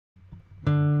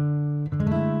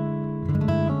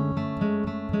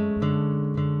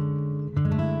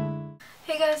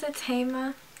guys, it's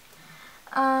Hema.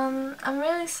 I'm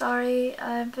really sorry.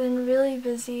 I've been really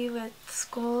busy with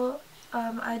school.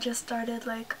 I just started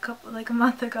like a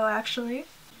month ago actually.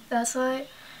 That's why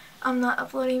I'm not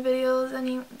uploading videos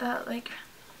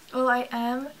well, I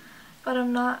am, but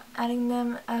I'm not adding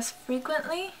them as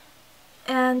frequently.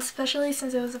 And especially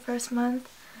since it was the first month.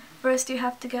 First you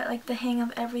have to get like the hang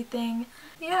of everything.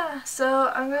 Yeah,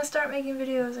 so I'm gonna start making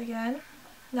videos again.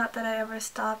 Not that I ever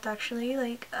stopped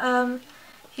actually.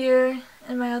 Here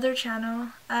in my other channel,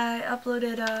 I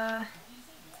uploaded a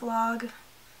vlog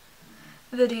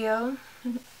video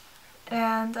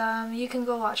and you can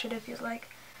go watch it if you'd like.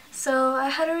 So I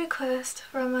had a request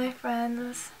from my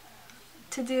friends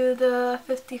to do the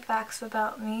 50 facts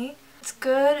about me. It's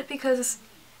good because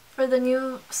for the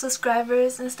new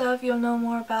subscribers and stuff, you'll know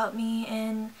more about me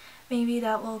and maybe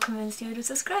that will convince you to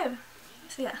subscribe.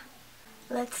 So yeah,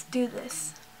 let's do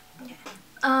this.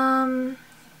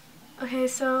 Okay,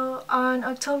 so on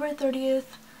October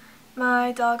 30th,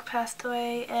 my dog passed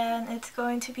away and it's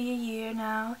going to be a year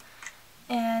now.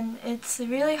 And it's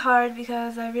really hard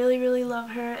because I really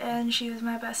love her and she was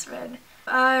my best friend.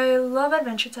 I love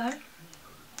Adventure Time.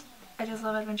 I just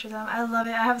love Adventure Time. I love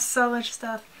it. I have so much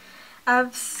stuff. I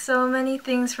have so many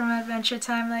things from Adventure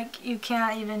Time like you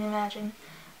can't even imagine.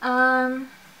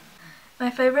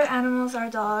 My favorite animals are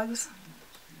dogs.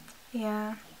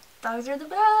 Yeah, dogs are the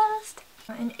best.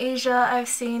 In Asia, I've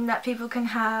seen that people can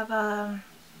have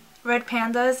red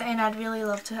pandas, and I'd really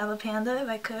love to have a panda if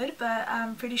I could, but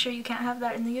I'm pretty sure you can't have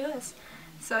that in the US.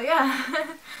 So yeah.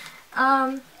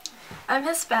 I'm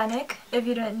Hispanic, if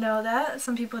you didn't know that.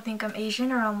 Some people think I'm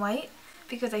Asian or I'm white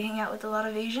because I hang out with a lot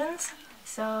of Asians.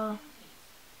 So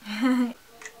I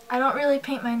don't really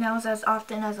paint my nails as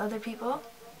often as other people.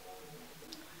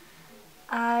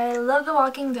 I love The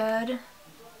Walking Dead.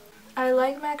 I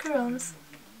like macarons.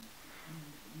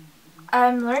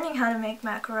 I'm learning how to make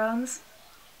macarons.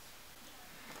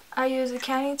 I use a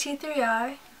Canon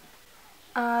T3i.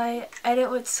 I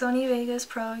edit with Sony Vegas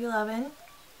Pro 11.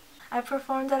 I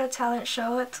performed at a talent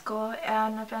show at school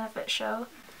and a benefit show,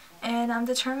 and I'm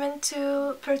determined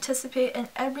to participate in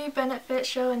every benefit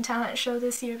show and talent show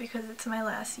this year because it's my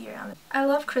last year on it. I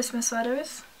love Christmas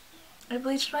sweaters. I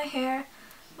bleached my hair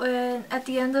at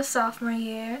the end of sophomore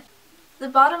year. The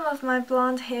bottom of my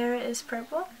blonde hair is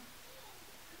purple.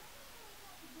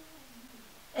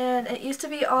 And it used to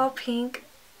be all pink,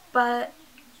 but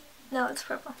now it's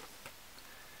purple.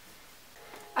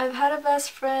 I've had a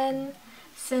best friend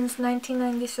since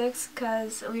 1996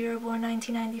 because we were born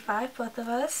 1995, both of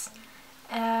us.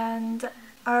 And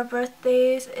our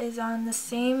birthdays is on the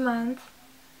same month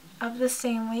of the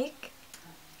same week.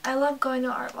 I love going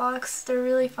to art walks. They're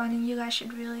really fun and you guys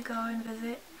should really go and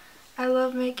visit. I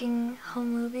love making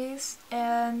home movies,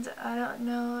 and I don't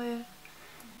know if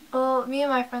well, me and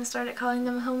my friends started calling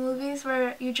them home movies,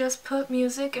 where you just put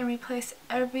music and replace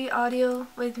every audio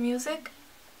with music.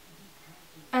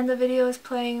 And the video is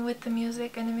playing with the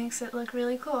music and it makes it look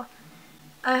really cool.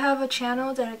 I have a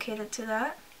channel dedicated to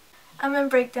that. I'm in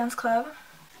Breakdance Club.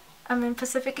 I'm in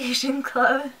Pacific Asian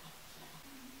Club.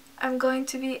 I'm going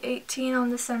to be 18 on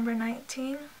December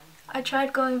 19. I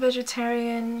tried going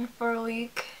vegetarian for a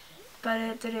week, but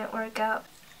it didn't work out.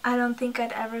 I don't think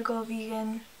I'd ever go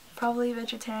vegan. Probably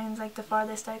vegetarian's like the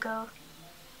farthest I go.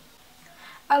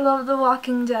 I love The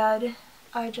Walking Dead.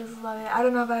 I just love it. I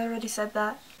don't know if I already said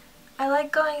that. I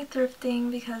like going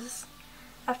thrifting because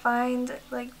I find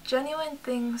like genuine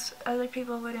things other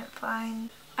people wouldn't find.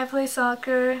 I play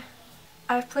soccer.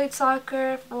 I've played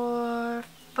soccer for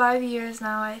 5 years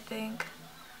now, I think.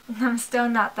 I'm still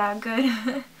not that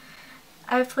good.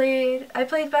 I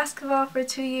played basketball for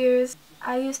 2 years.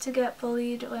 I used to get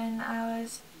bullied when I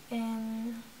was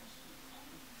in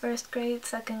 1st grade,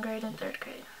 2nd grade, and 3rd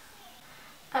grade.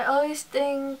 I always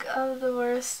think of the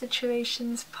worst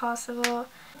situations possible.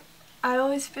 I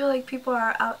always feel like people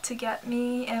are out to get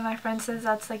me, and my friend says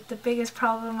that's like the biggest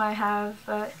problem I have,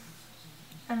 but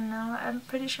I don't know, I'm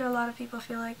pretty sure a lot of people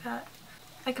feel like that.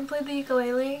 I can play the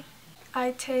ukulele.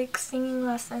 I take singing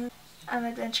lessons. I'm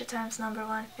Adventure Time's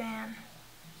 #1 fan.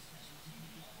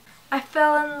 I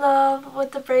fell in love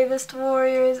with the Bravest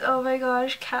Warriors. Oh my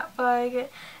gosh, Catbug.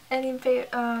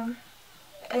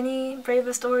 Any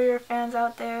Bravest Warrior fans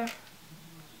out there?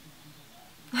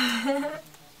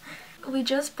 We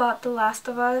just bought The Last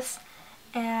of Us,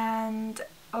 and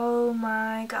oh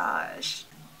my gosh.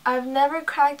 I've never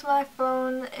cracked my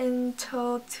phone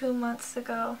until 2 months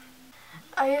ago.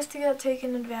 I used to get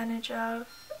taken advantage of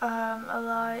a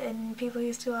lot, and people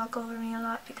used to walk over me a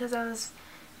lot because I was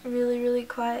really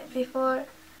quiet before.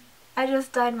 I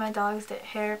just dyed my dog's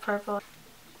hair purple.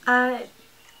 I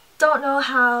don't know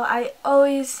how. I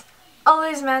always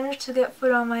manage to get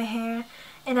food on my hair,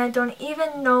 and I don't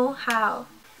even know how.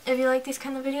 If you like these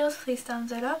kind of videos, please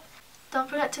thumbs it up. Don't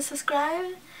forget to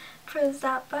subscribe, press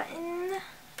that button,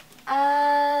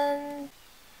 and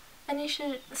any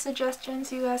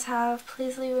suggestions you guys have,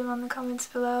 please leave them on the comments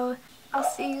below. I'll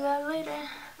see you guys later.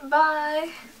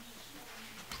 Bye!